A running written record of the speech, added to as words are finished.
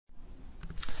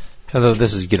Hello,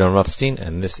 this is Gidon Rothstein,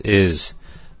 and this is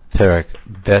Perek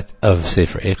Bet of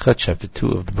Sefer Eicha, chapter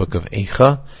 2 of the book of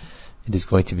Eicha. It is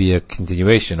going to be a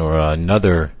continuation or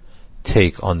another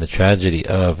take on the tragedy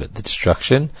of the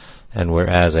destruction. And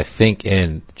whereas I think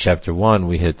in chapter 1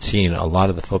 we had seen a lot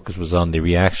of the focus was on the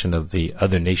reaction of the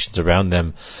other nations around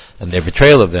them and their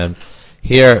betrayal of them,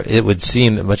 here it would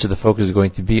seem that much of the focus is going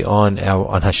to be on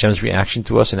Hashem's reaction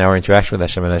to us and our interaction with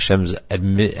Hashem and Hashem's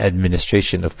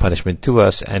administration of punishment to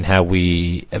us and how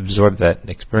we absorb that and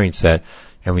experience that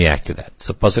and react to that.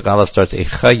 So Pasuk Aleph starts,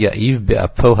 Eicha ya'iv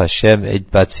be'apo Hashem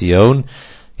et bat Zion,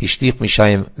 hishlich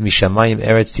mishamayim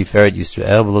eretz tiferet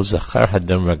Yisrael v'lo zachar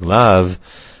hadam raglav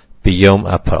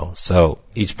b'yom apo. So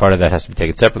each part of that has to be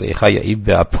taken separately. Eicha ya'iv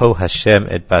be'apo Hashem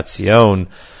et bat Zion.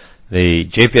 The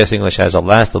JPS English has,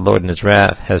 alas, the Lord in His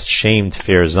wrath has shamed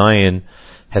fair Zion,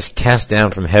 has cast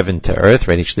down from heaven to earth,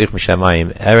 right? Hishlich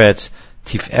mishamayim eretz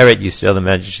tiferet Yisrael, the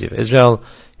majesty of Israel.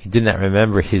 He did not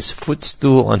remember His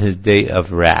footstool on His day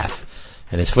of wrath.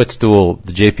 And His footstool,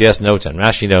 the JPS notes and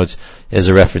Rashi notes, is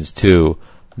a reference to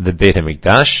the Beit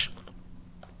HaMikdash.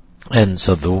 And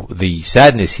so the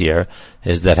sadness here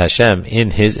is that Hashem,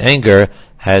 in His anger,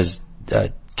 has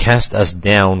cast us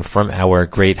down from our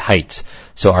great heights.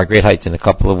 So our great heights in a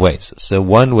couple of ways. So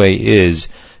one way is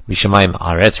Mishamayim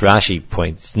Aretz. Rashi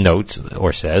notes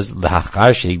or says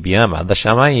L'hachar she'ig biyam ad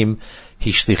Hashamayim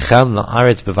hishlicham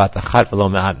la'aretz bevat achat v'lo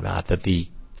me'at me'at, that the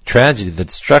tragedy, the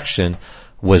destruction,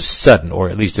 was sudden, or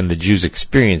at least in the Jews'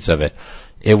 experience of it,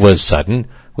 it was sudden,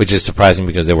 which is surprising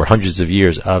because there were hundreds of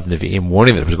years of Nevi'im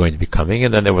warning that it was going to be coming,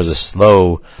 and then there was a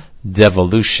slow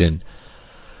devolution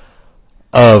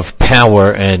of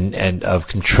power and of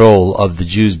control of the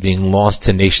Jews being lost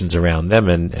to nations around them,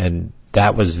 and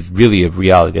that was really a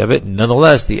reality of it.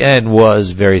 Nonetheless, the end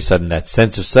was very sudden. That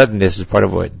sense of suddenness is part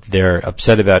of what they're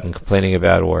upset about and complaining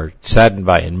about or saddened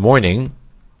by in mourning.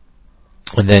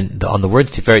 And then on the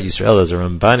words Tiferet Yisrael, there's a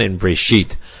Ramban in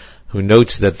Breshit who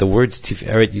notes that the words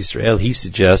Tiferet Yisrael, he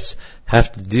suggests,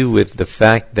 have to do with the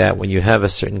fact that when you have a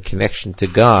certain connection to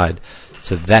God,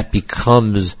 so that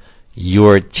becomes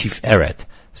your Tiferet.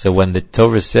 So when the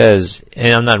Torah says,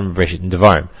 and I'm not in Breshit, in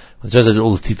Devarim, when it says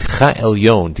Ultitcha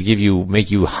Elyon, to make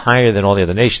you higher than all the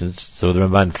other nations, so the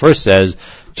Ramban first says,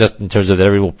 just in terms of that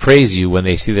everyone will praise you when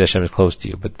they see that Hashem is close to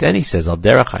you. But then he says, Al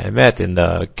Derech HaEmet, in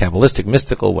the Kabbalistic,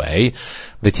 mystical way,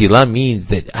 the Tehillah means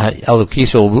that Elok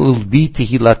Yisrael will be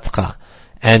Tehilatcha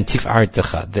and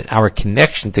Tif'artecha, that our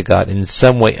connection to God in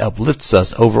some way uplifts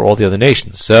us over all the other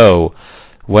nations. So,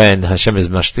 when Hashem is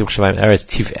Mashlich Shemayim Eretz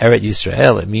Tiferet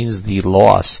Yisrael, it means the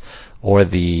loss or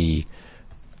the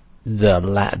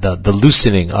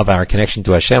loosening of our connection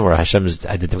to Hashem, or Hashem's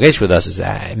identification with us, is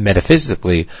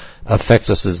metaphysically affects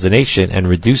us as a nation and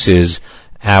reduces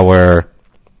our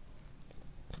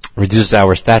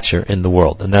stature in the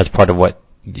world, and that's part of what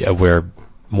we're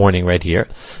mourning right here.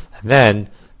 And then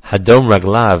Hadom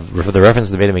Raglav, for the reference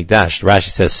to the Beit HaMikdash, Rashi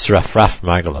says Srafraf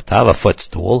Margalotav, a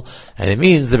footstool, and it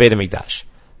means the Beit HaMikdash,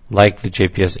 like the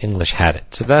JPS English had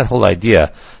it. So that whole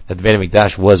idea that the Beit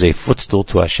HaMikdash was a footstool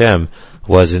to Hashem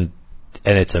and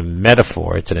it's a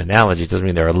metaphor, it's an analogy. It doesn't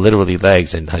mean there are literally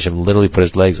legs, and Hashem literally put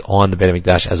His legs on the Beit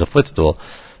HaMikdash as a footstool,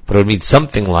 but it would mean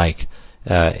something like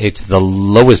it's the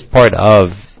lowest part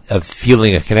of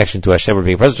feeling a connection to Hashem or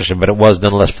being present to Hashem, but it was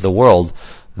nonetheless for the world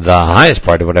the highest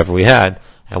part of whatever we had,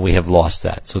 and we have lost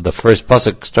that. So the first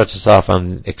pasuk starts us off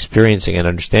on experiencing and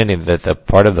understanding that the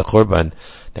part of the Churban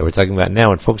that we're talking about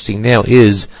now and focusing now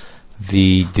is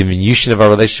the diminution of our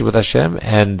relationship with Hashem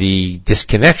and the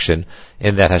disconnection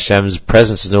in that Hashem's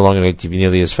presence is no longer going to be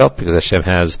nearly as felt because Hashem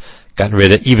has gotten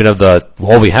rid of even of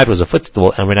all we had was a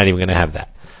footstool, and we're not even going to have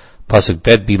that. Pasuk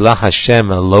Bet Bilah Hashem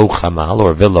lo chamal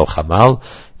or velo chamal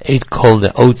et kol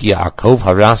neot Yaakov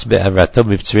haras be'avrato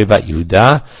b'vtzrei bat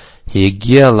Yehuda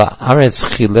higia la'aretz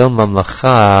chilel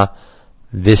mamlacha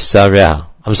v'sareha.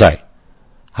 I'm sorry.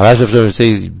 The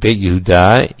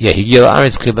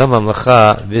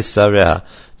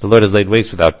Lord has laid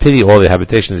waste without pity all the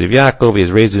habitations of Yaakov. He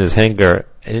has raised in His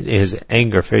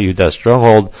anger fair Yehuda's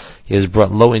stronghold. He has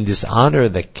brought low in dishonor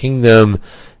the kingdom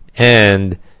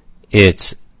and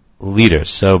its leaders.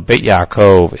 So Beit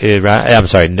Yaakov,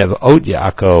 Nevaot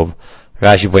Yaakov,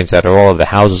 Rashi points out, are all of the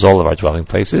houses, all of our dwelling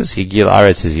places. Higil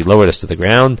Aretz is He lowered us to the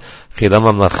ground. Chilam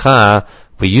Mamlacha,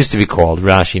 we used to be called,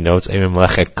 Rashi notes,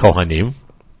 Mamlechet Kohanim.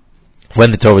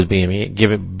 When the Torah was being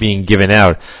given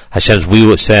out, Hashem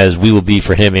says we will be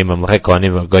for Him a Mamlechet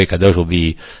Kohanim, Goy Kadosh will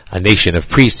be a nation of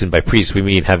priests, and by priests we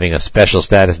mean having a special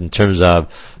status in terms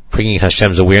of bringing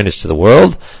Hashem's awareness to the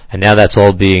world, and now that's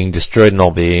all being destroyed and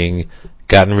all being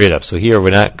gotten rid of. So here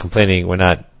we're not complaining, we're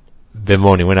not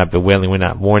bemoaning, we're not bewailing, we're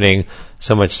not mourning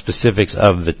so much specifics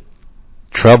of the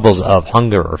troubles of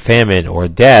hunger or famine or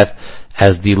death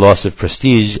as the loss of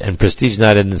prestige, and prestige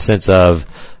not in the sense of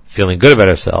feeling good about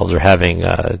ourselves or having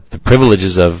the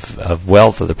privileges of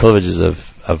wealth or the privileges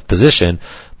of position,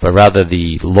 but rather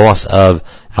the loss of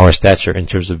our stature in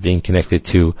terms of being connected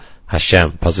to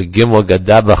Hashem. Pasuk Gimel,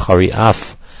 Gadaba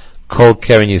Chari'af Kol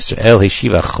Keren Yisrael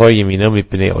Heshiva Chor Yemino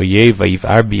Mipnei Oyev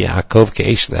Vayiv'ar B'Yaakov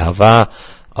Ke'esh Le'hava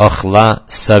Ochla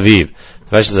Saviv.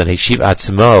 The Rashi says on Heshiv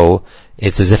Atzmo,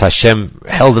 it's as if Hashem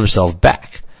held himself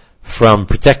back from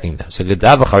protecting them. So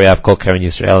Gadaba Chari'af Kol Keren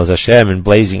Yisrael is Hashem in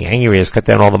blazing anger. He has cut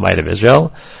down all the might of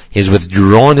Israel. He has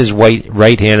withdrawn his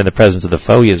right hand in the presence of the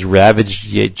foe. He has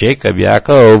ravaged Jacob,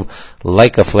 Yaakov,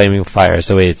 like a flaming fire.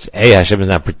 So it's Hashem is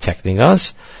not protecting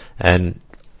us, and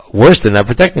worse than not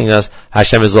protecting us,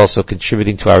 Hashem is also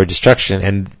contributing to our destruction.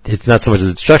 And it's not so much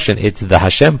the destruction; it's the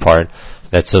Hashem part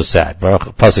that's so sad.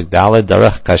 Pasuk Daled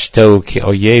Darach Kashto Ki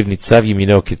Oyev Nitzav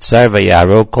Yimino Kitzar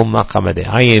Vayaro Kol Machamad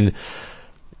Ayin.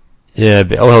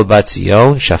 Be'ohel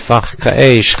Batzion Shafach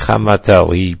Ka'esh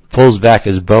Chamato. He pulls back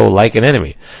his bow like an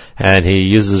enemy, and he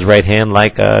uses his right hand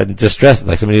like a distress,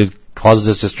 like somebody who causes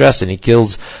us distress, and he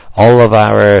kills all of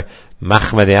our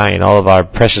Machmad Ayin, all of our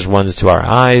precious ones to our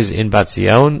eyes in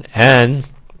Batzion, and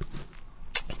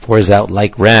pours out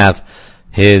like wrath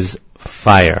his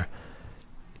fire.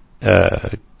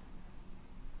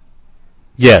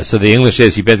 So the English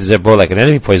is, he bent his bow like an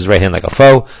enemy, poised his right hand like a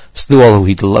foe, slew all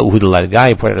who delighted God,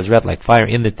 he poured out his wrath like fire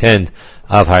in the tent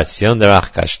of Har Tzion,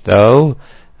 Derach Kashto.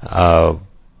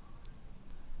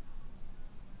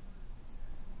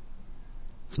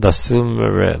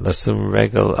 Lasum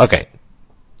Regal. Okay.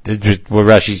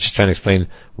 Rashi is just trying to explain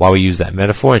why we use that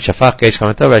metaphor. And Shafach Keish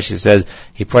Chamato, Rashi says,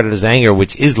 he poured out his anger,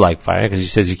 which is like fire, because he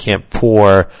says you can't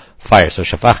pour fire. So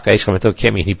Shafach Keish Chamato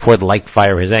can't mean he poured like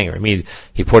fire his anger. It means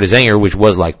he poured his anger, which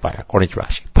was like fire, according to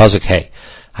Rashi. Pasuk Hey.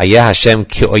 Hayah Hashem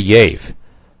ki oyev.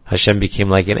 Hashem became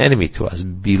like an enemy to us.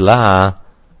 Bila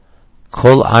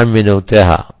kol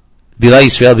arminoteha. Bila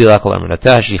Yisrael, bila kol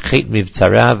arminoteha. Shichet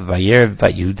mivtzarav vayer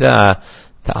vaYehuda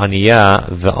ta'aniya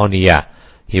va'oniya.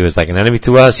 He was like an enemy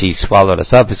to us. He swallowed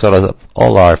us up. He swallowed up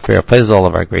all our fair places, all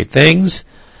of our great things,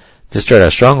 destroyed our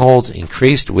strongholds,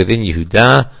 increased within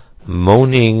Yehuda,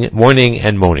 mourning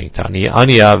and moaning. Taniya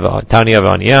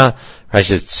v'aniya. Rashi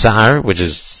says tsar, which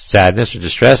is sadness or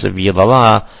distress, of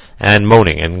yilala, and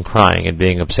moaning and crying and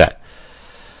being upset.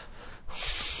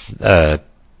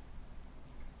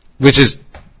 Which is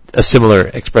a similar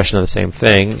expression of the same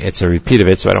thing. It's a repeat of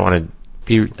it, so I don't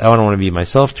want to be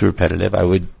myself too repetitive. I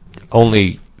would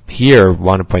only here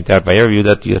want to point out that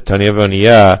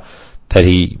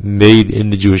he made in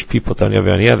the Jewish people Tanya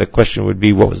V'Aniyah. The question would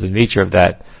be, what was the nature of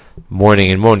that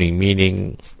mourning and moaning?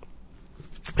 Meaning,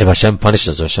 if Hashem punishes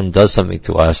us or Hashem does something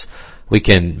to us, we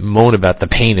can moan about the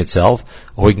pain itself,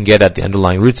 or we can get at the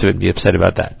underlying roots of it and be upset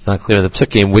about that. It's not clear in the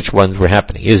Psukim which ones were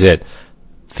happening. Is it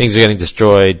things are getting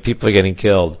destroyed, people are getting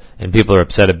killed, and people are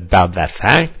upset about that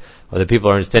fact? Or the people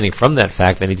are understanding from that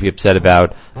fact they need to be upset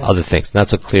about other things. Not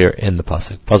so clear in the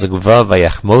pasuk. Pasuk Vav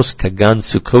Vayachmos Kagan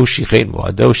Suko Shichet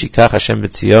Moado Shikach Hashem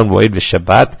B'Tzion Moed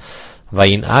V'Shabbat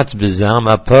Vayinat B'Zam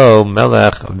Apo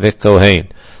Melech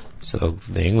V'Kohen. So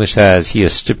the English has, he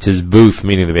has stripped his booth,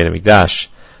 meaning the Beit HaMikdash,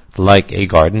 like a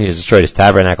garden. He has destroyed his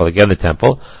tabernacle, again the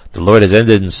temple. The Lord has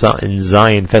ended in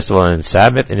Zion festival and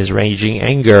Sabbath. In his raging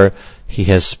anger, he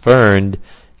has spurned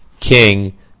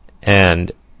king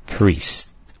and priest.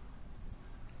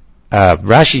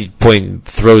 Rashi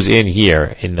throws in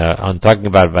here on talking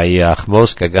about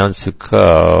Vayachmos Kagan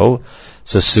Sukkot.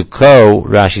 So Sukkot,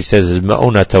 Rashi says, is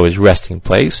Ma'onato, his resting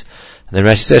place. And then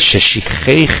Rashi says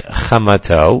Sheshichech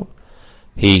Chamato.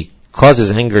 He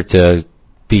causes anger to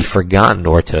be forgotten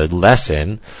or to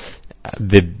lessen.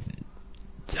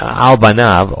 Al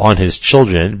Banav, on his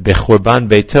children, Bechurban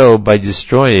Beito, by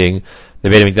destroying the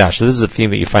Beit HaMikdash. So this is a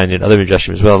theme that you find in other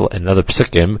Midrashim as well, in other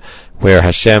Psukim, where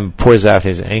Hashem pours out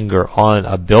his anger on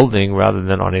a building rather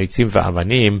than on Eitzim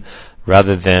v'Avanim,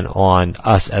 rather than on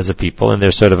us as a people. And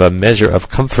there's sort of a measure of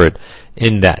comfort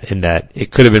in that it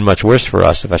could have been much worse for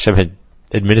us if Hashem had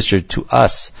administered to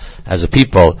us as a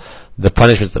people the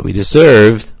punishments that we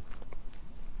deserved.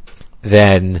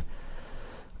 Then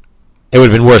it would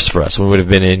have been worse for us. We would have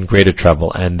been in greater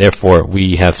trouble, and therefore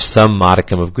we have some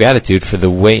modicum of gratitude for the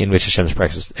way in which Hashem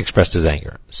expressed his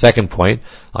anger. Second point,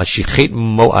 on Shichet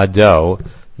Mo'ado,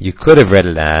 you could have read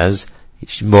it as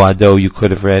Mo'ado. You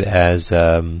could have read as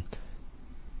Moed,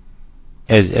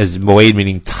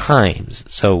 meaning times.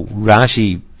 So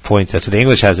Rashi points out. So the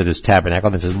English has it as tabernacle.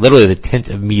 That says literally the tent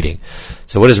of meeting.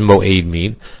 So what does Moed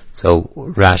mean? So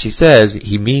Rashi says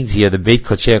he means here the Beit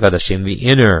Kodesh HaKodashim, the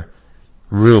inner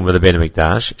room of the Beit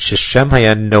HaMikdash, Sheshem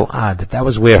Haya No'ad, that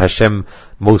was where Hashem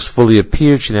most fully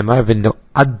appeared, Shneimar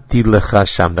v'no'adti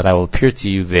lecha sham, that I will appear to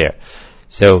you there.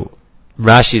 So,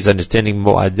 Rashi's understanding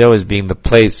Mo'ado as being the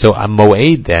place. So a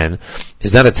Mo'ed then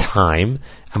is not a time.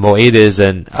 A Mo'ed is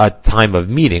a time of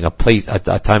meeting, a place,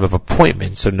 a time of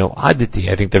appointment. So No'aditi,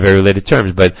 I think they're very related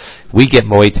terms, but we get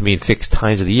Mo'ed to mean fixed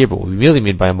times of the year, but what we really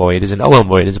mean by a Mo'ed is an Oel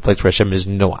Mo'ed, is a place where Hashem is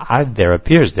No'ad there,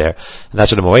 appears there. And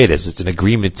that's what a Mo'ed is. It's an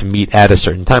agreement to meet at a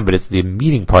certain time, but it's the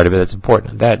meeting part of it that's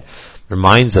important. And that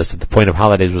reminds us that the point of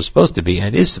holidays was supposed to be,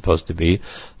 and is supposed to be,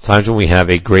 times when we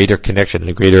have a greater connection and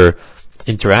a greater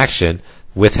interaction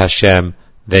with Hashem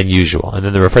than usual. And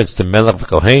then the reference to Melech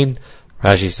v'Kohen,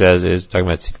 Rashi says, is talking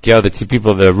about Tzidkiyahu, the two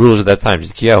people, the rulers of that time,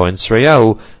 Tzidkiyahu and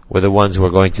Srayahu, were the ones who are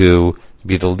going to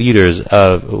be the leaders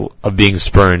of being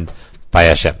spurned by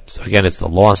Hashem. So again, it's the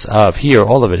loss of, here,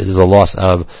 all of it is the loss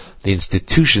of the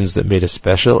institutions that made us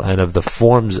special and of the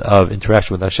forms of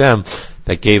interaction with Hashem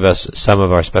that gave us some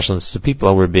of our specialness to people,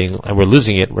 and we're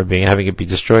losing it, having it be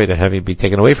destroyed and having it be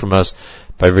taken away from us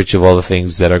by virtue of all the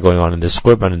things that are going on in this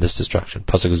korban and this destruction.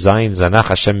 Pasuk Zayin, Zanach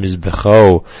Hashem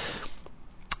Mizbecho,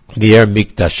 Ni'er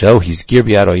Mikdasho, Hizgir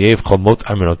B'yad Oyev, Chomot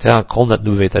Armenotea, Kol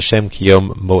Natnu Veit Hashem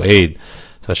Kiyom Mo'ed.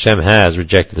 So Hashem has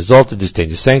rejected his altar,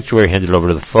 disdained his sanctuary, handed over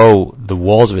to the foe the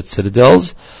walls of its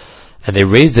citadels, and they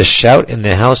raised a shout in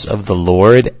the house of the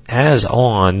Lord as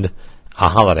on a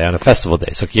holiday, on a festival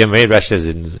day. So Kiyom Mo'ed, Rashi says,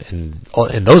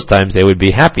 in those times they would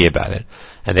be happy about it,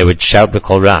 and they would shout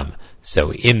B'kol Ram.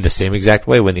 So in the same exact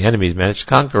way, when the enemies managed to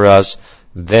conquer us,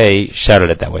 they shouted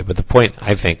it that way. But the point,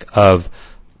 I think, of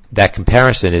that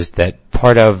comparison is that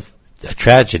part of a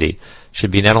tragedy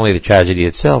should be not only the tragedy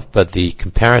itself, but the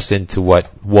comparison to what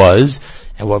was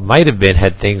and what might have been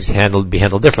had things be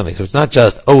handled differently. So it's not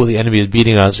just, oh, the enemy is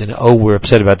beating us, and oh, we're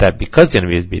upset about that because the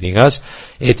enemy is beating us.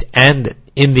 It's, and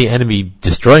in the enemy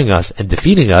destroying us and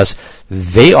defeating us,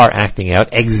 they are acting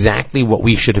out exactly what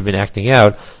we should have been acting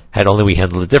out had only we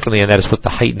handled it differently, and that is supposed to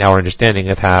heighten our understanding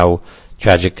of how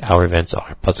tragic our events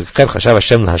are. So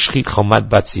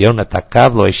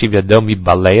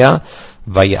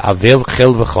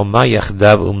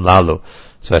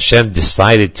Hashem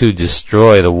decided to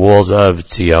destroy the walls of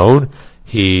Tzion.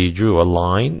 He drew a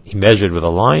line, he measured with a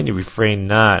line, he refrained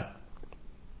not.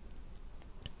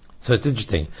 So it's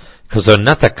interesting, because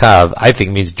natakav, I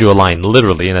think, means drew a line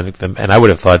literally, and I would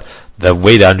have thought the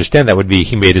way to understand that would be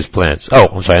he made his plans. Oh,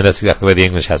 I'm sorry, and that's exactly the way the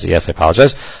English has it. Yes, I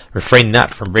apologize. Refrain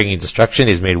not from bringing destruction.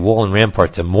 He's made wall and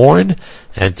rampart to mourn,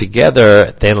 and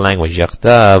together, they in language,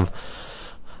 yachdav,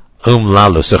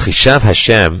 lalu. So Chishav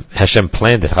Hashem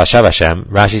planned it. Chashav Hashem,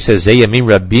 Rashi says, Zeyamim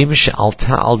rabim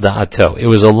she'alta al da'ato. It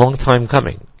was a long time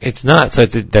coming. It's not, so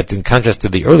that's in contrast to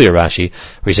the earlier Rashi,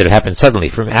 where he said it happened suddenly.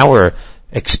 From our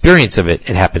experience of it,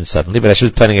 it happened suddenly, but Hashem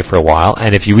was planning it for a while,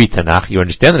 and if you read Tanakh, you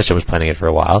understand that Hashem was planning it for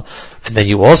a while, and then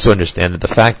you also understand that the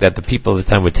fact that the people of the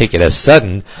time would take it as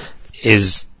sudden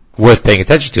is worth paying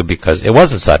attention to, because it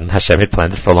wasn't sudden. Hashem had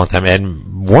planned it for a long time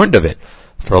and warned of it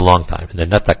for a long time. And then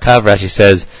Natakav, Rashi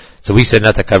says, so we said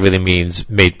Natakav really means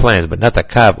made plans, but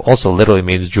Natakav also literally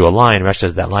means drew a line. Rashi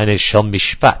says that line is Shel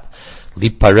Mishpat,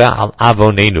 Lipara al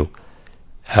Avonenu,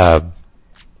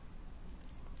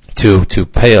 to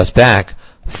pay us back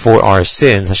for our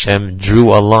sins. Hashem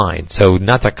drew a line. So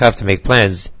Natakav, to make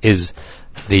plans, is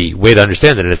the way to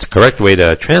understand it, and it's the correct way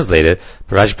to translate it.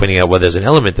 But Rashi pointing out, well, there's an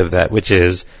element of that, which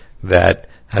is that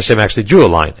Hashem actually drew a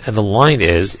line. And the line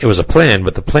is, it was a plan,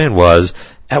 but the plan was,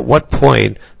 at what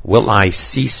point will I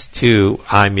cease to,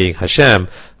 I meaning Hashem,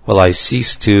 will I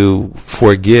cease to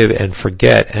forgive and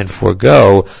forget and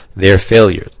forego their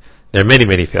failures? There are many,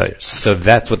 many failures. So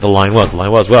that's what the line was. The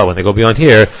line was, well, when they go beyond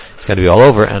here, it's going to be all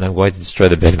over, and I'm going to destroy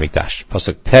the Beit HaMikdash.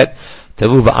 Pasuk Tet,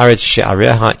 Tavu ba'aretz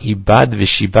she'areha ibad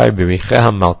v'shibar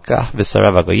b'richeha malkah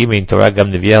v'sarav ha'goyim in Torah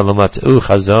gam neviah lo mat'u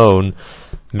chazon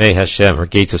may Hashem. Her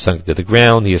gates have sunk to the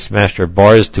ground. He has smashed her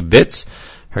bars to bits.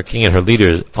 Her king and her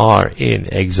leaders are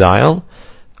in exile,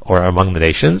 or among the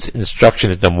nations.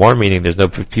 Instruction is no more, meaning there's no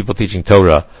people teaching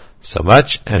Torah so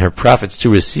much, and her prophets to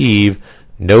receive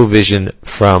no vision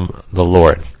from the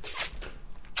Lord.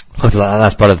 I'll come to the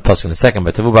last part of the pasuk in a second,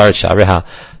 but Tavu ba'aretz she'areha,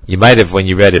 you might have, when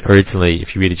you read it originally,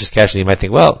 if you read it just casually, you might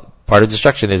think, well, part of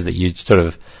destruction is that you sort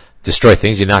of destroy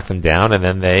things, you knock them down, and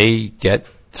then they get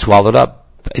swallowed up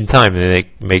in time, and they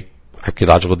make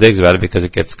archaeological digs about it because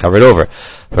it gets covered over.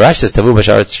 But Rashi says Tavu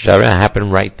ba'aretz she'areha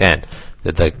happened right then.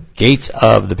 That the gates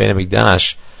of the Beit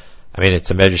HaMikdash, I mean,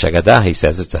 it's a Medrash Agadah, he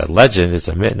says, it's a legend,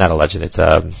 not a legend,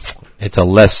 it's a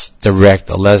less direct,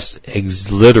 a less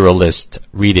literalist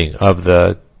reading of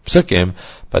the Psukim,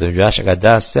 but the Medrash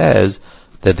Agadah says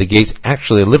that the gates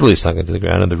actually literally sunk into the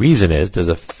ground, and the reason is, there's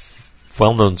a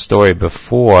well-known story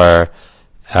before,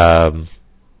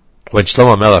 when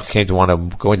Shlomo Melech came to want to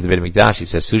go into the Beit HaMikdash, he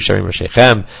says, Susharim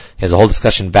Shechem. He has a whole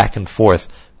discussion back and forth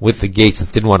with the gates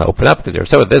that didn't want to open up because they were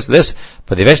upset with this,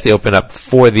 but they eventually opened up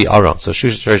for the Aron. So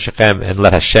Susharim Shechem, and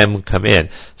let Hashem come in.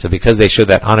 So because they showed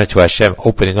that honor to Hashem,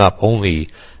 opening up only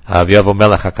V'yavo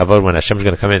Melech HaKavod, when Hashem is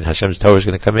going to come in, Hashem's Torah is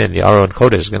going to come in, the Aron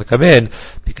Kodesh is going to come in,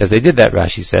 because they did that,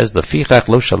 Rashi says, L'fichach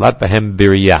lo shalat bahem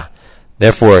biriyah.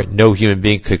 Therefore, no human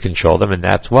being could control them, and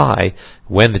that's why,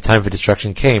 when the time for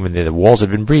destruction came and the walls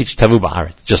had been breached, tavu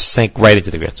ba'aret, just sank right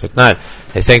into the ground. So it's not,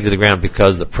 they sank to the ground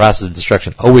because the process of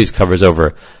destruction always covers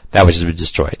over that which has been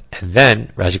destroyed. And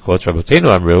then, Rashi quotes Rabbeinu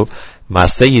Amru,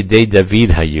 Maaseh Yidei David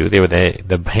Hayu, they were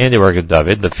the handiwork of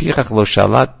David, L'fichach lo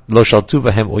shaltu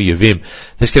bahem uyevim.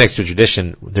 This connects to a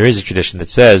tradition. There is a tradition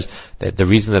that says that the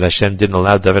reason that Hashem didn't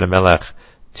allow David HaMelech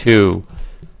to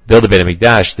build a Beit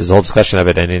HaMikdash, there's a whole discussion of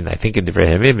it, and I think in the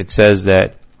Vrehemim it says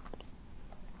that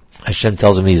Hashem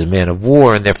tells him he's a man of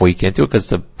war, and therefore he can't do it because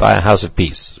to buy a house of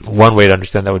peace. One way to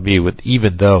understand that would be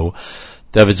even though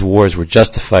David's wars were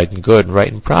justified and good and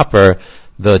right and proper,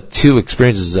 the two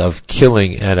experiences of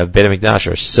killing and of Beit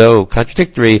HaMikdash are so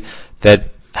contradictory that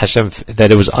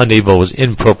it was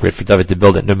inappropriate for David to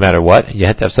build it no matter what, and you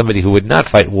had to have somebody who would not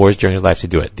fight wars during his life to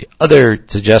do it. The other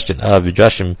suggestion of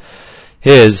Midrashim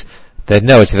is that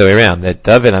no, it's the other way around, that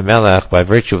David HaMelech, by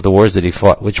virtue of the wars that he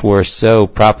fought, which were so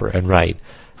proper and right,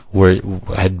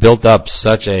 had built up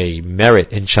such a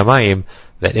merit in Shamayim,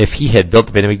 that if he had built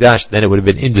the Beit HaMikdash, then it would have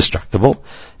been indestructible.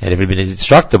 And if it had been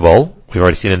indestructible, we've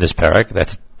already seen in this parak,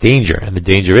 that's danger. And the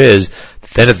danger is,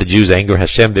 then if the Jews anger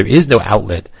Hashem, there is no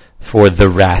outlet for the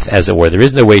wrath, as it were. There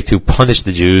is no way to punish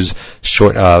the Jews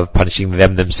short of punishing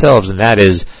them themselves, and that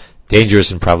is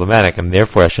dangerous and problematic, and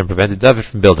therefore Hashem prevented David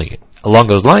from building it. Along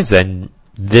those lines, then,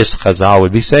 this Chazal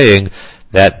would be saying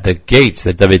that the gates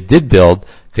that David did build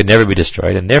could never be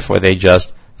destroyed, and therefore they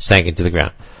just sank into the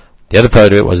ground. The other part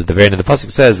of it was at the very end of the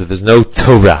pasuk says that there's no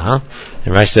Torah,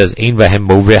 and Rashi says, Ein bahem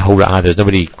moreh hora'ah, there's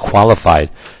nobody qualified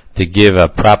to give a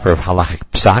proper halachic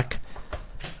psak.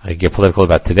 I get political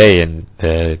about today and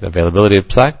the availability of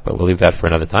psak, but we'll leave that for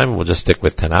another time. We'll just stick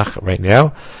with Tanakh right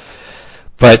now.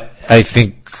 But I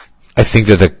think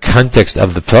that the context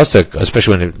of the pasuk,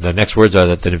 especially when the next words are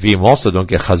that the Nevi'im also don't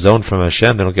get chazon from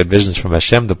Hashem, they don't get visions from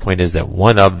Hashem. The point is that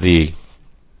one of the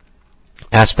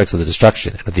aspects of the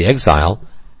destruction and of the exile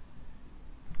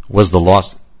was the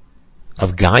loss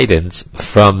of guidance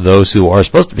from those who are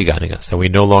supposed to be guiding us. And we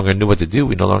no longer knew what to do.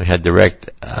 We no longer had direct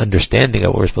understanding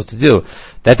of what we're supposed to do.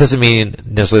 That doesn't mean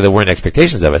necessarily there weren't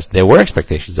expectations of us. There were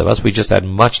expectations of us. We just had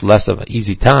much less of an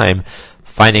easy time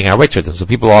finding our way to them. So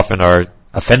people often are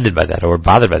offended by that or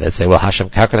bothered by that. Say, well, Hashem,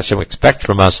 how can Hashem expect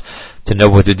from us to know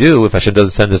what to do if Hashem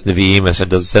doesn't send us Nevi'im, Hashem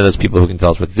doesn't send us people who can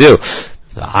tell us what to do?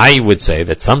 So I would say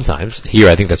that sometimes, here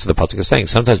I think that's what the pasuk is saying,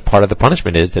 sometimes part of the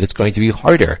punishment is that it's going to be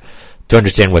harder to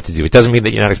understand what to do. It doesn't mean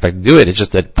that you're not expected to do it, it's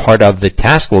just that part of the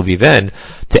task will be then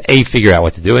to figure out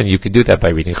what to do, and you can do that by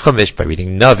reading Chumash, by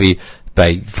reading Navi,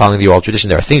 by following the oral tradition.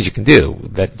 There are things you can do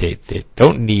that they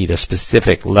don't need a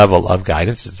specific level of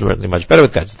guidance. It's certainly much better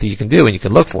with guidance that you can do and you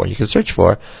can look for and you can search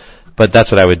for, but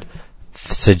that's what I would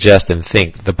suggest and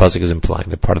think the pasuk is implying.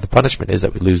 That part of the punishment is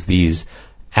that we lose these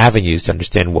avenues to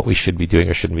understand what we should be doing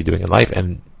or shouldn't be doing in life,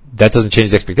 and that doesn't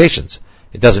change the expectations.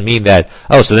 It doesn't mean that,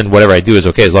 so then whatever I do is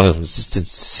okay as long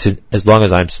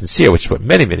as I'm sincere, which is what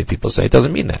many, many people say. It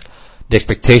doesn't mean that. The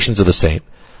expectations are the same.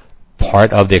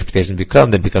 Part of the expectations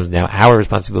becomes now our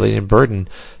responsibility and burden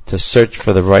to search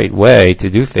for the right way to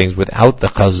do things without the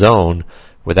chazon,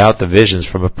 without the visions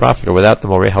from a prophet, or without the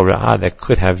moreh hora'ah that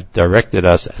could have directed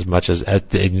us as much as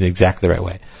in exactly the right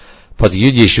way. The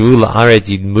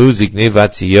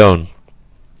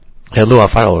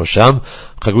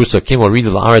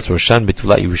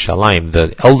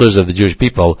elders of the Jewish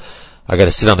people are going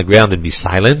to sit on the ground and be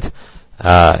silent,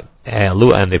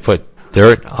 and they put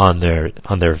dirt on their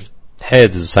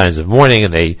heads as signs of mourning,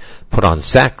 and they put on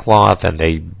sackcloth, and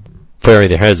they bury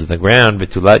their heads in the ground.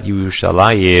 Betulat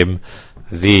Yerushalayim,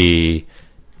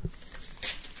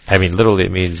 literally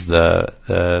it means the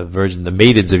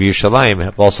maidens of Yerushalayim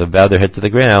have also bowed their head to the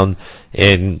ground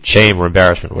in shame or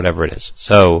embarrassment, whatever it is.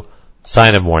 So,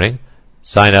 sign of mourning,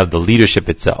 sign of the leadership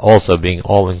itself also being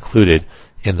all included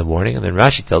in the mourning. And then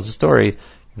Rashi tells the story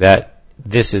that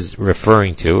this is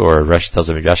referring to, or Rashi tells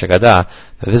the Midrash Haggadah,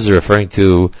 that this is referring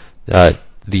to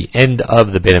the end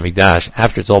of the Beit HaMikdash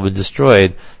after it's all been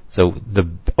destroyed. So the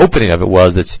opening of it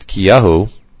was that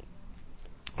Tzidkiyahu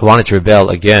wanted to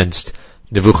rebel against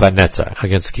Nebuchadnezzar,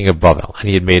 against the king of Bavel, and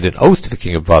he had made an oath to the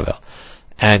king of Bavel.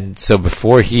 And so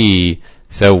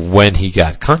when he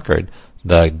got conquered,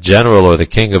 the general or the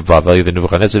king of Bavel, either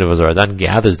Nebuchadnezzar or Zaradan,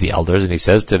 gathers the elders and he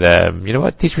says to them, you know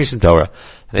what, teach me some Torah.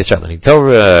 And they start learning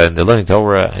Torah, and they're learning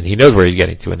Torah, and he knows where he's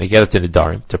getting to, and they get up to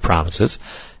Nedarim, to promises,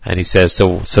 and he says,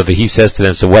 he says to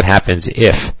them, so what happens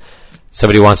if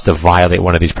somebody wants to violate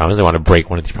one of these promises, they want to break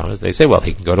one of these promises? They say, well,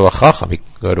 he can go to a chacham, he can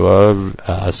go to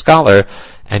a scholar,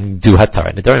 and do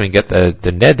hatar Nedarim, and get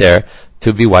the neder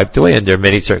to be wiped away under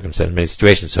many circumstances, many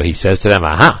situations. So he says to them,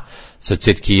 aha, so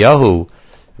Tzidkiyahu,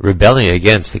 rebelling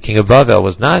against the king of Bavel,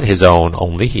 was not his own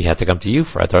only. He had to come to you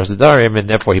for Atar Sedarim, and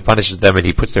therefore he punishes them, and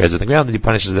he puts their heads on the ground, and he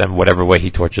punishes them whatever way he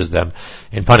tortures them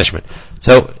in punishment.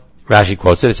 So Rashi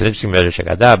quotes it. It's an interesting Medrash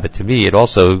Haggadah, but to me it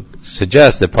also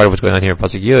suggests that part of what's going on here in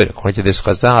Pasuk Yud, according to this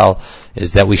Chazal,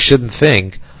 is that we shouldn't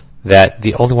think that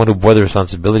the only one who bore the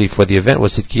responsibility for the event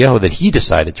was Tzidkiyahu, that he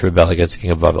decided to rebel against the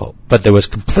king of Bavel. But there was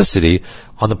complicity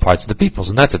on the parts of the peoples,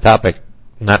 and that's a topic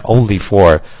not only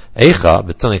for Eicha,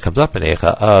 but something comes up in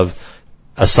Eicha, of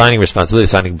assigning responsibility,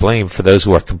 assigning blame for those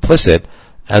who are complicit,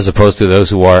 as opposed to those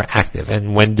who are active.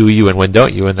 And when do you and when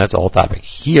don't you? And that's a whole topic.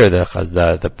 Here, the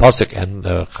Pasuk and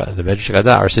the Medrash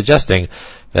Haggadah are suggesting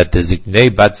that the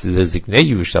Ziknei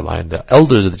Yerushalayim, the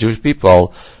elders of the Jewish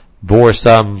people, bore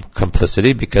some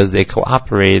complicity because they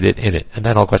cooperated in it. And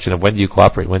that whole question of when do you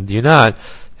cooperate, when do you not,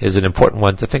 is an important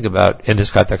one to think about in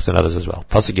this context and others as well.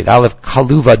 Pasuk Yud Aleph,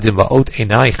 Kaluva dima'ot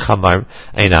einai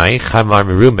chamar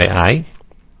miru me'ai.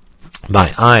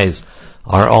 My eyes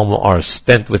are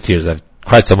spent with tears. I've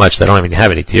cried so much that I don't even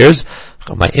have any tears.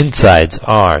 My insides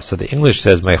are. So the English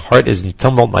says, my heart is in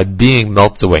tumult, my being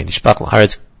melts away. Nishpach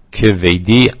l'haaretz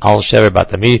kivedi al shever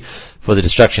batami, for the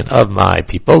destruction of my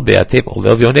people. Be'atep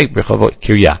olel v'oneg b'chavot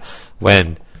kirya.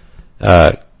 When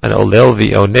an olel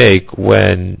v'oneg,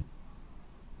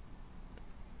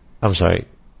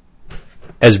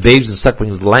 as babes and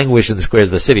sucklings languish in the squares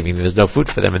of the city, meaning there's no food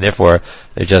for them, and therefore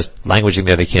they're just languishing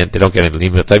there. They don't get any.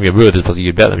 Let me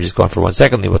just go on for 1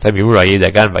 second. They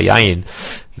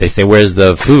say, where's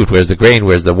the food? Where's the grain?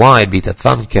 Where's the wine? And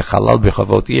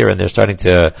they're starting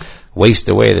to waste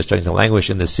away. They're starting to languish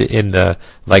in the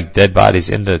like dead bodies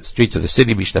in the streets of the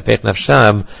city. As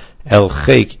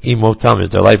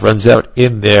their life runs out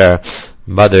in their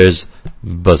mother's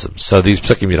bosom. So these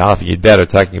psukim Yud Aleph and Yud Bet are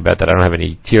talking about that I don't have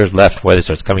any tears left, where it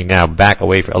starts coming now back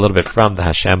away a little bit from the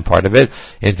Hashem part of it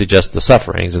into just the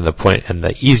sufferings, and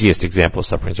the easiest example of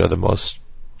sufferings, or the most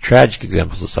tragic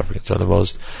examples of sufferings, or the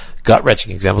most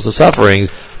gut-wrenching examples of sufferings,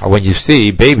 are when you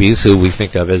see babies who we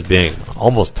think of as being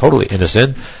almost totally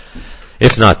innocent,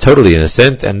 if not totally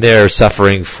innocent, and they're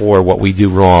suffering for what we do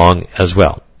wrong as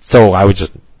well. So I would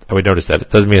notice that it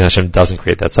doesn't mean Hashem doesn't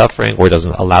create that suffering, or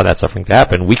doesn't allow that suffering to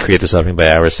happen. We create the suffering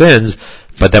by our sins,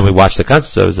 but then we watch the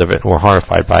consequences of it, and we're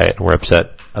horrified by it, and we're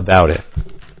upset about it.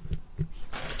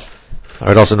 I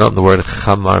would also note the word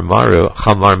chamar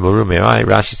muru me'ai.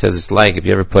 Rashi says it's like if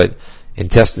you ever put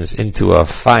intestines into a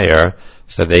fire,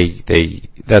 so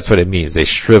that's what it means. They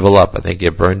shrivel up, and they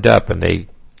get burned up, and they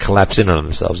collapse in on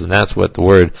themselves, and that's what the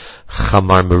word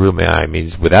chamar muru me'ai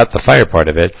means, without the fire part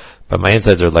of it. But my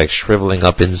insides are like shriveling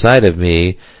up inside of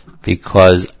me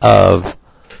because of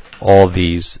all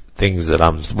these things that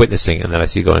I'm witnessing and that I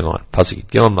see going on. Pasuk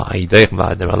Gimel, ma'idech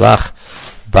ma'adem alach,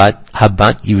 but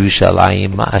habat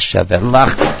Yerushalayim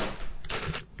ma'ashavelach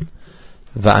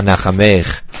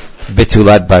va'anachamech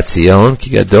betulat bat Zion ki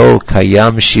gadol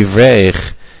kayam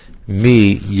shivrech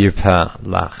mi yirpa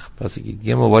lach. Pasuk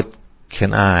Gimel, what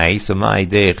can I? So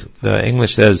ma'idech, the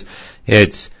English says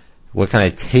it's what can I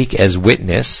take as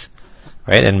witness,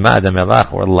 right? And ma'adam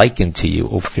elach, or liken to you,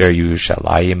 Ofer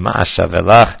Yerushalayim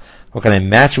ma'ashavelach. What can I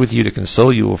match with you to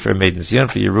console you, Ofer Maiden Zion,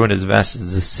 for your ruin as vast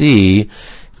as the sea,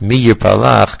 mi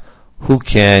yirpalach, who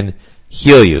can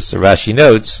heal you? So Rashi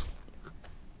notes,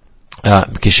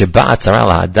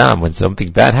 when something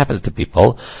bad happens to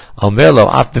people,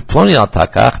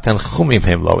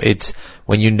 it's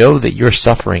when you know that your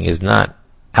suffering is not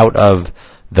out of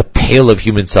the pale of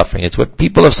human suffering. It's what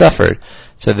people have suffered.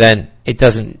 So then it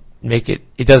doesn't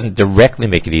directly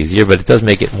make it easier, but it does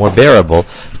make it more bearable,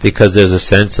 because there's a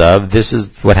sense of, this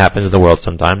is what happens in the world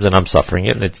sometimes, and I'm suffering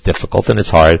it, and it's difficult, and it's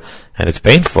hard, and it's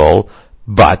painful,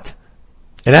 but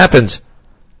it happens.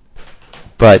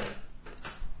 But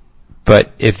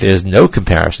if there's no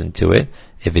comparison to it,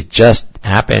 if it just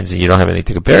happens and you don't have anything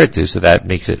to compare it to, so that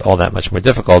makes it all that much more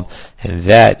difficult, and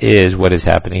that is what is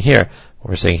happening here. What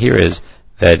we're saying here is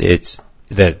that it's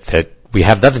that we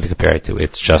have nothing to compare it to.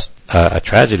 It's just a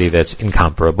tragedy that's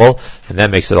incomparable, and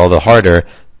that makes it all the harder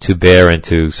to bear and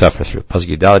to suffer through.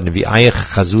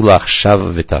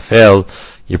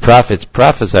 Your prophets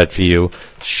prophesied for you,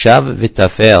 shav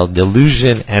v'tafel,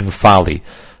 delusion and folly.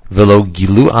 Velo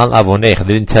gilu al avonech.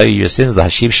 They didn't tell you your sins.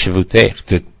 Lahashiv shivutech,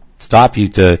 to stop you,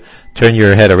 to turn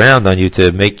your head around on you,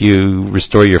 to make you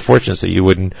restore your fortune, so you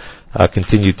wouldn't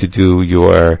continue to do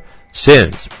your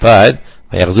sins. But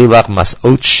they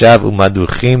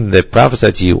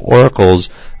prophesied to you oracles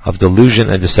of delusion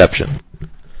and deception.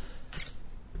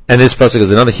 And this pasuk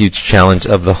is another huge challenge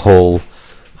of the whole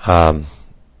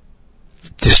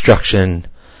destruction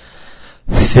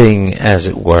thing, as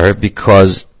it were,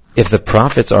 because if the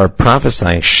prophets are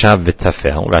prophesying shav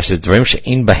v'tafel, Rashi says dvarim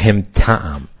she'in bahem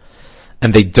ta'am,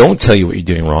 and they don't tell you what you're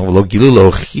doing wrong, to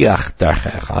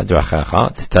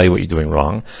tell you what you're doing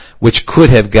wrong, which could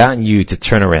have gotten you to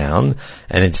turn around,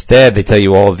 and instead they tell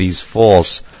you all of these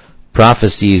false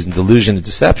prophecies and delusion and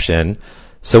deception,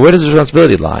 so where does the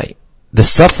responsibility lie? The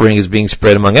suffering is being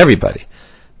spread among everybody.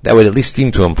 That would at least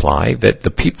seem to imply that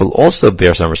the people also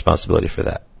bear some responsibility for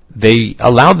that. They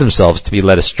allowed themselves to be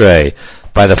led astray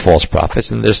by the false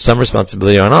prophets, and there's some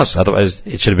responsibility on us. Otherwise,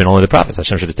 it should have been only the prophets.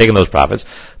 Hashem should have taken those prophets,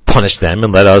 punished them,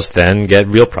 and let us then get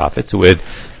real prophets who would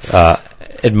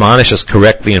admonish us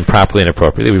correctly and properly and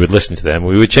appropriately. We would listen to them,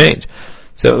 we would change.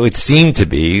 So it would seem to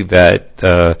be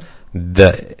that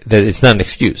that it's not an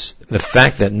excuse. The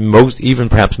fact that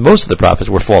perhaps most of the prophets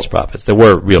were false prophets. There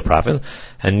were real prophets,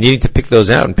 and needing to pick those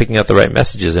out and picking out the right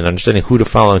messages and understanding who to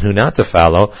follow and who not to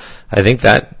follow, I think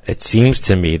that it seems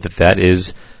to me that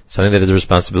is something that is a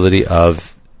responsibility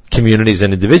of communities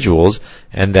and individuals,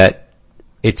 and that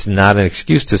it's not an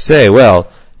excuse to say,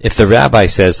 well, if the rabbi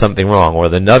says something wrong, or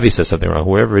the Navi says something wrong,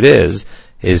 whoever it is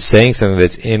saying something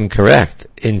that's incorrect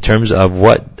in terms of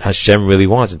what Hashem really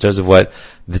wants, in terms of what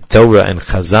the Torah and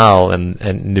Chazal and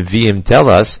Nevi'im tell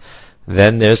us,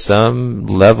 then there's some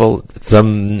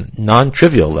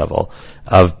non-trivial level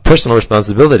of personal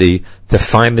responsibility to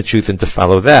find the truth and to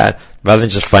follow that, rather than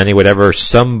just finding whatever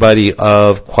somebody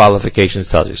of qualifications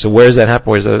tells you. So where does that happen?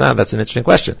 Where does that not? That's an interesting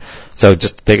question. So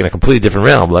just taking a completely different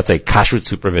realm, let's say kashrut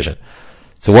supervision.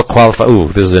 So what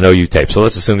this is an OU tape. So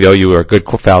let's assume the OU are good,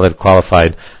 valid,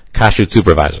 qualified kashrut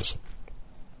supervisors.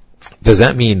 Does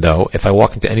that mean, though, if I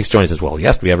walk into any store and it says, well,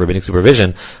 yes, we have rabbinic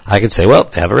supervision, I could say, well,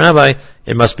 they have a rabbi,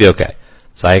 it must be okay.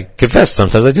 So I confess,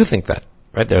 sometimes I do think that.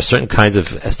 Right? There are certain kinds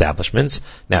of establishments.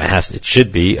 Now it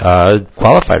should be a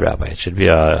qualified rabbi. It should be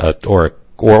or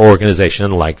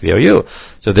organization like the OU.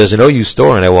 So if there's an OU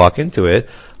store and I walk into it,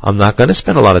 I'm not going to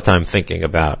spend a lot of time thinking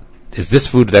about, is this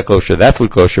food that kosher, that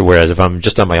food kosher, whereas if I'm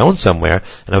just on my own somewhere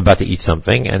and I'm about to eat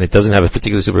something and it doesn't have a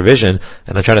particular supervision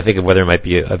and I'm trying to think of whether it might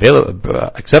be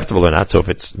acceptable or not, so if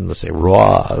it's, let's say,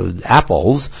 raw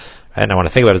apples, and I want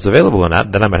to think about if it's available or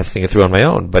not, then I might have to think it through on my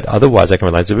own. But otherwise, I can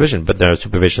rely on supervision. But there are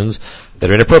supervisions that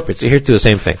are inappropriate. So here too, the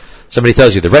same thing. Somebody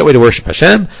tells you the right way to worship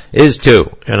Hashem is to,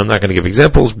 and I'm not going to give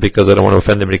examples because I don't want to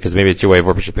offend anybody, because maybe it's your way of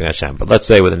worshiping Hashem. But let's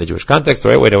say within the Jewish context, the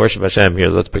right way to worship Hashem, here,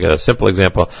 let's pick a simple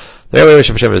example. The right way to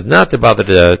worship Hashem is not to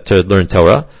bother to learn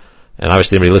Torah. And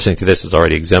obviously anybody listening to this is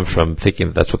already exempt from thinking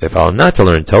that that's what they follow, not to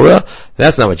learn Torah.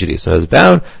 That's not what Judaism is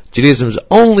about. Judaism is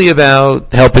only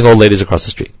about helping old ladies across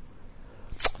the street.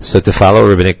 So to follow a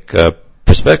rabbinic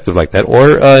perspective like that,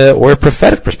 or a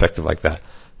prophetic perspective like that,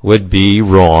 would be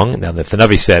wrong. Now, if the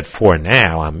Navi said, for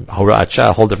now, I'm Horacha,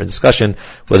 a whole different discussion,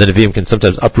 whether the Nevi'im can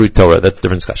sometimes uproot Torah, that's a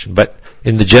different discussion. But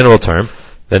in the general term,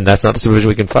 then that's not the supervision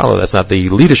we can follow, that's not the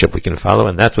leadership we can follow,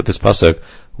 and that's what this pasuk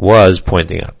was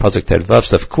pointing out. Pasuk Tervav,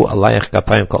 Safku alayach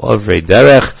kapayim kol ovrei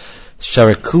derech,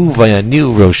 Sharaku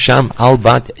vayaniu rosham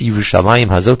albat Yerushalayim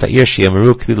hazot ha'ir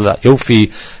she'amaru klila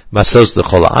yofi masos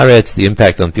l'chol haaretz. The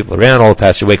impact on people around, all the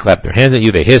passers away clap their hands at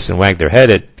you, they hiss and wag their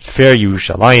head at fair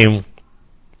Yerushalayim.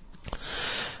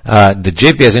 The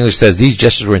JPS English says these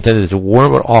gestures were intended to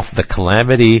warn off the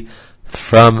calamity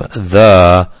from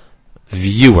the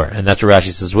viewer, and that's what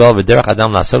Rashi says as well. They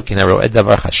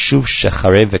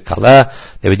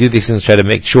would do these things to try to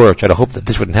make sure, try to hope that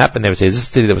this wouldn't happen. They would say, this is a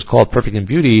city that was called perfect in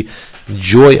beauty,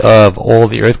 joy of all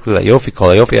the earth, Klila Yofi,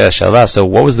 Kol Yofi Ashalah. So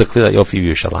what was the Klila Yofi of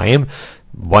Yerushalayim?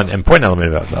 One important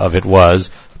element of it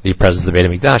was the presence of the Beit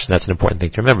HaMikdash, and that's an important thing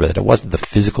to remember, that it wasn't the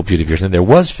physical beauty of Yerushalayim. There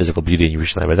was physical beauty in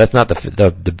Yerushalayim, but that's not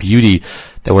the beauty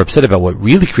that we're upset about. What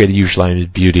really created Yerushalayim's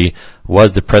beauty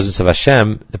was the presence of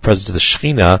Hashem, the presence of the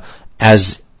Shekhinah,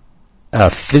 as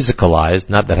physicalized,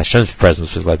 not that Hashem's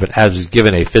presence was physicalized, but as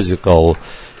given a physical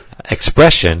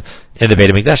expression in the Beit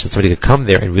HaMikdash, that somebody could come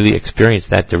there and really experience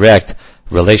that direct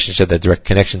relationship, that direct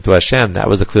connection to Hashem. That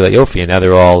was the Klila Yofi, and now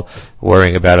they're all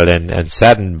worrying about it and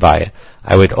saddened by it.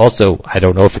 I would also, I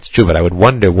don't know if it's true, but I would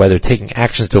wonder whether taking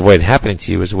actions to avoid it happening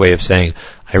to you is a way of saying,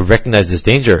 I recognize this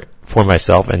danger for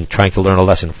myself and trying to learn a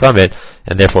lesson from it,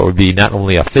 and therefore it would be not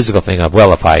only a physical thing of,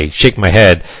 well, if I shake my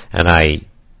head and I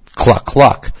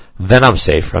cluck, then I'm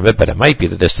safe from it. But it might be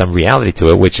that there's some reality to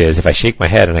it, which is if I shake my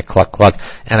head and I cluck,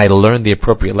 and I learn the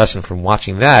appropriate lesson from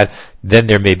watching that, then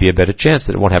there may be a better chance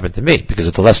that it won't happen to me. Because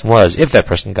if the lesson was, if that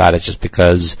person got it just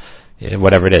because,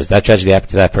 whatever it is, that tragedy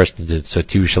happened to that person, so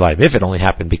to Yerushalayim. If it only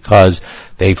happened because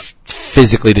they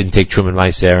physically didn't take Truman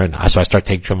Meiser, and so I start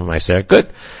taking Truman Meiser, good.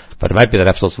 But it might be that I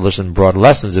have to also listen broad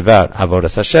lessons about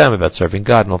Avodas Hashem, about serving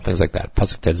God, and all things like that.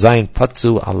 Pasuk Tet Zayin,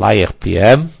 Patzu Alayich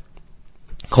PM,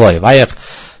 Kol Hayavayich,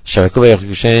 Shavakul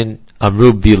Yushen,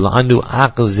 Amru Bilanu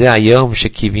Akal Ze Hayom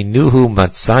Shekivinuhu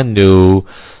Matzanu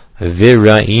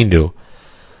Virainu.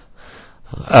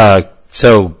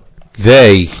 So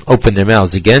they open their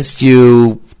mouths against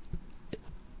you.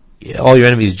 All your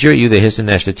enemies jeer at you. They hiss and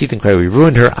gnash their teeth and cry, we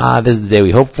ruined her. This is the day we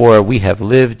hoped for. We have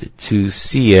lived to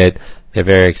see it. They're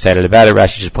very excited about it.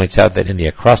 Rashi just points out that in the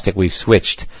acrostic we've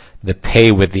switched the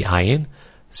pay with the ayin.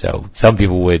 So some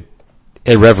people would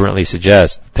irreverently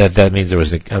suggest that that means there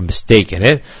was a mistake in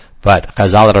it. But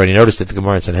Chazal had already noticed that the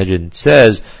Gemara in Sanhedrin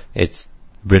says it's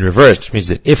been reversed, which means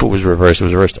that if it was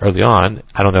reversed early on.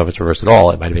 I don't know if it's reversed at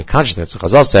all. It might have been consciousness. So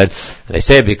Chazal said, and they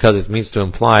say it because it means to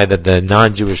imply that the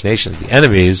non-Jewish nations, the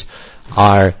enemies,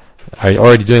 are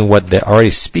already doing what they're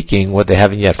already speaking, what they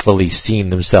haven't yet fully seen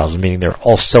themselves, meaning they're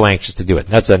all so anxious to do it.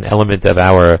 And that's an element of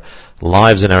our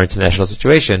lives and our international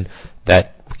situation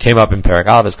that came up in Perek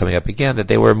Aleph, is coming up again, that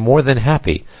they were more than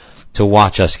happy to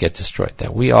watch us get destroyed.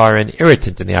 That we are an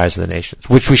irritant in the eyes of the nations,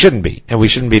 which we shouldn't be. And we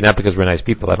shouldn't be not because we're nice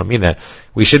people, I don't mean that.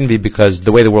 We shouldn't be because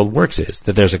the way the world works is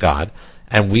that there's a God,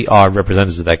 and we are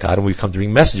representatives of that God, and we've come to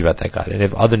bring message about that God. And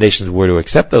if other nations were to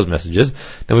accept those messages,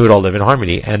 then we would all live in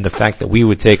harmony. And the fact that we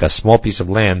would take a small piece of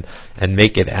land and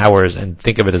make it ours and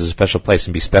think of it as a special place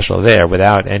and be special there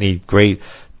without any great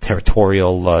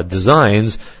territorial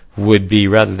designs would be,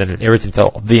 rather than an irritant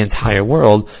to the entire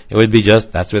world, it would be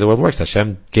just, that's the way the world works.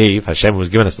 Hashem was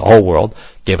giving us the whole world,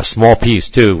 gave a small piece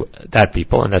to that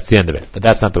people, and that's the end of it. But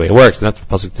that's not the way it works, and that's what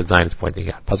Pasuk Tet Zayin is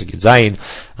pointing out. Pasuk Tet Zayin,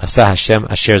 Asa Hashem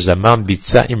asher zamam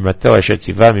bitza imrato asher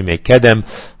tiva mimei kedem,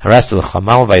 harastu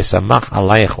l'chamal v'yisamach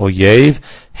alayich oyev,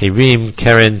 herim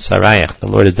keren sarayach. The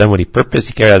Lord has done what He purposed.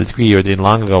 He carried out the decree you ordained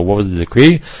long ago. What was the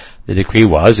decree? The decree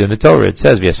was in the Torah. It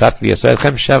says, v'yasafti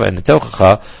v'yasoyelchem shava, in the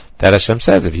Tochacha, that Hashem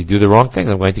says, if you do the wrong things,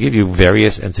 I'm going to give you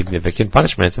various and significant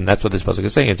punishments, and that's what this pasuk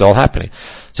is saying. It's all happening.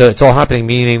 So it's all happening,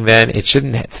 meaning then it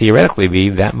shouldn't theoretically be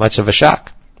that much of a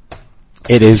shock.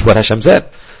 It is what Hashem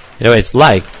said. It's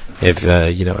like if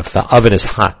the oven is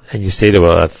hot, and you say to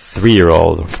a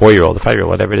 3-year-old or 4-year-old or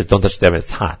 5-year-old, whatever it is, don't touch the oven, it's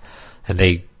hot, and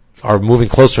they are moving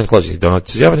closer and closer. You say, don't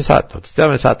touch the oven, it's hot. Don't touch the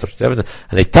oven, it's hot. Don't touch the oven,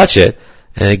 and they touch it,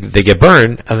 and they get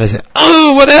burned, and they say,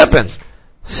 oh, what happened?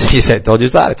 So he said, told you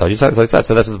it's hot. So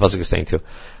that's what the pasuk is saying too.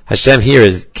 Hashem here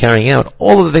is carrying out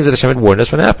all of the things that Hashem had warned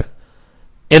us would happen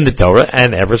in the Torah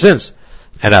and ever since.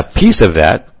 And a piece of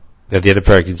that the end of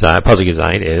pasuk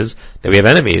Zayin is that we have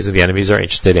enemies, and the enemies are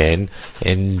interested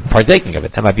in partaking of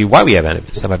it. That might be why we have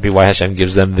enemies. That might be why Hashem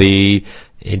gives them the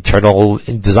internal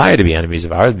desire to be enemies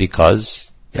of ours, because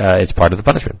it's part of the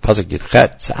punishment. Pasuk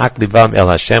Yitchet, Tza'ak libam el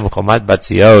Hashem chomat bat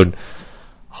Zion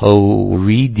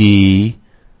horidi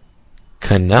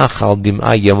kanachal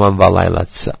dim'a yomam v'alayla.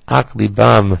 Tza'ak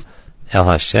libam el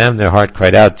Hashem, their heart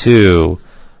cried out to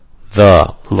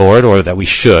the Lord, or that we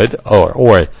should,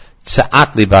 or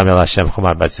Tza'ak libam el Hashem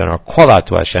chomat bat Zion, or call out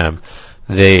to Hashem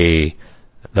the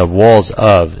walls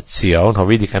of Zion.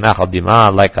 Horidi kanachal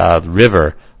dim'a, like a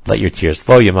river, let your tears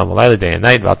flow, yomam v'alayla, day and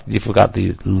night. V'al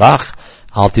the lach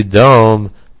al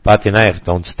tidom batinayach,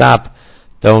 don't stop.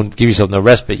 Don't give yourself no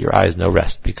respite, your eyes no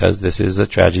rest, because this is a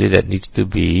tragedy that needs to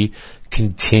be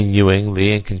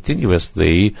continually and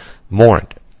continuously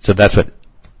mourned. So that's what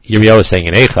Yirmiyahu is saying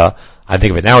in Eicha. I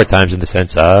think of it in our times in the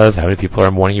sense of how many people are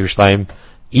mourning Yerushalayim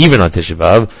even on Tisha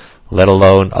B'Av, let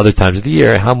alone other times of the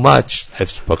year. How much,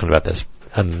 I've spoken about this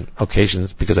on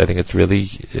occasions because I think it's really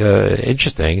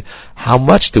interesting, how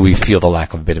much do we feel the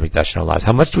lack of Beit HaMikdash in our lives?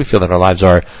 How much do we feel that our lives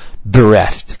are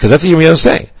bereft? Because that's what Yirmiyahu is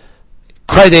saying.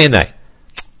 Cry day and night.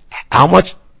 How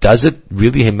much does it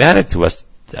really matter to us?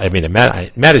 I mean, it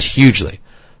matters hugely.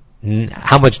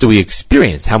 How much do we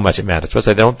experience? How much it matters to us?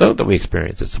 I don't know that we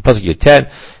experience it. So Pasuk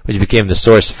Yotet, which became the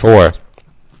source for,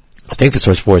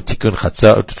 Tikkun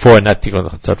Chatzot,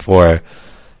 for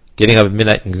getting up at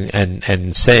midnight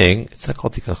and saying, it's not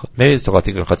called Tikkun Chatzot, maybe it's called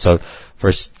Tikkun Chatzot,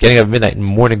 for getting up at midnight and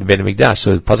mourning the Beit HaMikdash.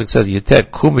 So the Pasuk says,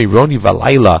 Yotet, Kumi Roni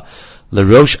Valayla,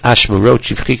 L'rosh Ashmurot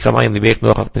Shivchi Kamayim Libech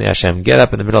Nochach B'nei Hashem. Get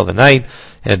up in the middle of the night,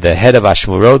 and the head of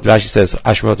Ashmurot, Rashi says,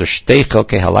 Ashmurot are Shtei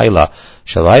Chelkei Halayla.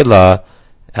 Shalayla,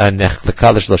 So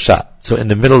in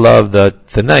the middle of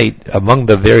the night, among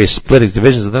the various splittings,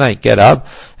 divisions of the night, get up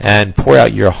and pour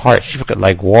out your heart,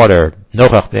 like water.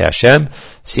 Lift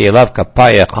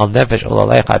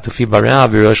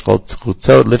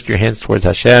your hands towards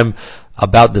Hashem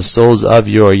about the souls of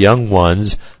your young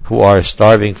ones who are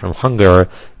starving from hunger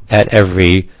at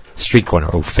every street corner,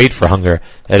 or fate for hunger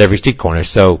at every street corner.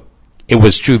 So it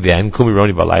was true then, Kumi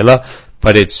Roni Balayla,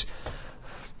 but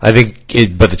but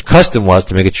the custom was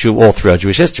to make it true all throughout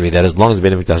Jewish history, that as long as the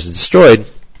Beit HaMikdash is destroyed,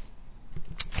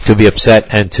 to be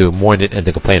upset and to mourn it and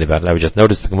to complain about it. I would just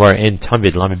notice the Gemara in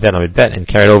Tamid Lamid Bet and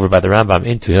carried over by the Rambam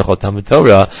into Hilchot Talmud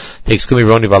Torah takes Kumi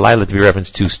Roni Balayla to be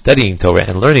referenced to studying Torah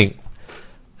and learning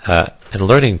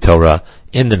Torah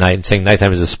in the night, and saying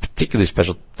nighttime is a particularly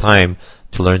special time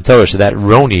to learn Torah. So that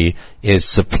Roni is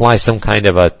supply some kind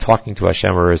of a talking to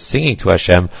Hashem or a singing to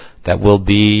Hashem that will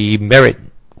be merit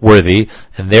worthy,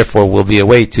 and therefore will be a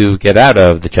way to get out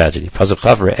of the tragedy.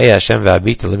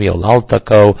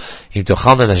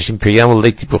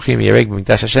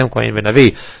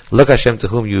 Look Hashem, to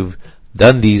whom you've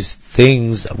done these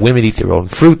things. Women eat their own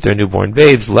fruit, their newborn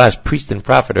babes. The last priest and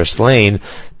prophet are slain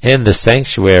in the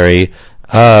sanctuary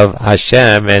of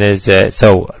Hashem. And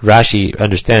so Rashi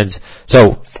understands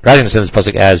this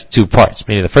pasuk as two parts.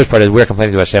 Meaning the first part is we're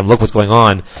complaining to Hashem, look what's going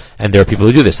on, and there are people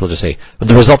who do this. They'll just say, but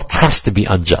the result has to be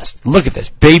unjust. Look at this.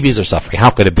 Babies are suffering.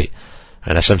 How could it be?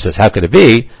 And Hashem says, how could it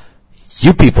be?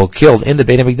 You people killed in the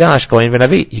Beit HaMikdash, Kohen ben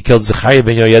Avi. You killed Zechariah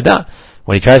ben Yoyada.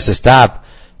 When he tries to stop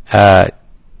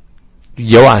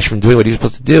Yoash from doing what he was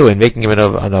supposed to do and making him an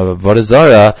Avodah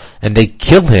Zarah, and they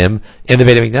kill him in the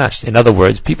Beit HaMikdash. In other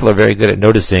words, people are very good at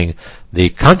noticing the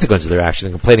consequences of their action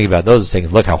and complaining about those and saying,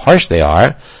 look how harsh they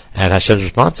are. And Hashem's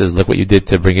response is, look what you did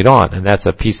to bring it on. And that's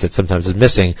a piece that sometimes is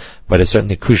missing, but it's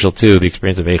certainly crucial to the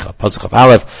experience of Eicha. Pasuk of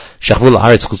Aleph, Shachvul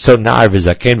Haaretz Chutzot Na'ar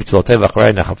V'Zaken V'Tzolotei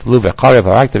V'Acharei Nachaflu V'Charev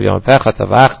Harakta V'Yom Pecha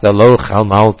Tavachta Lo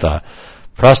Chalmalta.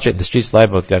 Prostrate in the streets lie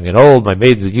both young and old. My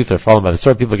maidens and youth are fallen by the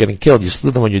sword. People are getting killed. You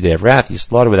slew them on your day of wrath. You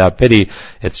slaughter without pity.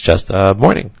 It's just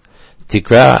mourning.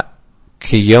 Tikra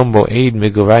ki yom bo'ed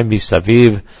migurai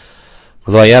misaviv.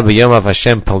 V'lo haya b'yom av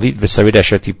Hashem palit v'sarid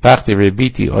asher tipachti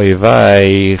rebiti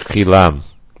oivai chilam.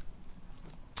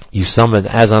 You summoned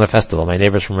as on a festival my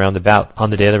neighbors from round about. On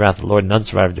the day of the wrath of the Lord, none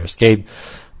survived or escaped.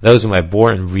 Those whom I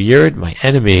bore and reared, my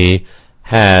enemy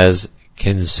has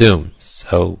consumed.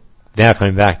 So now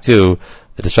coming back to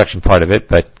the destruction part of it,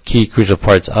 but key crucial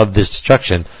parts of this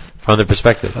destruction from the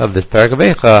perspective of this Perek of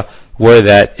Eicha were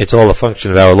that it's all a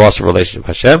function of our loss of relationship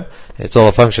with Hashem. It's all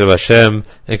a function of Hashem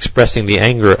expressing the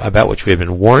anger about which we have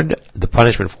been warned, the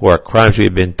punishment for crimes we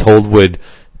have been told would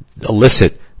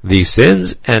elicit these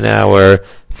sins, and our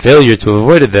failure to have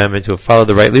avoided them and to have followed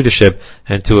the right leadership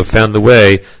and to have found the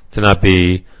way to not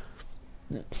be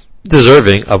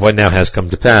deserving of what now has come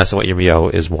to pass and what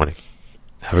Yirmiyahu is warning.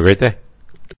 Have a great day.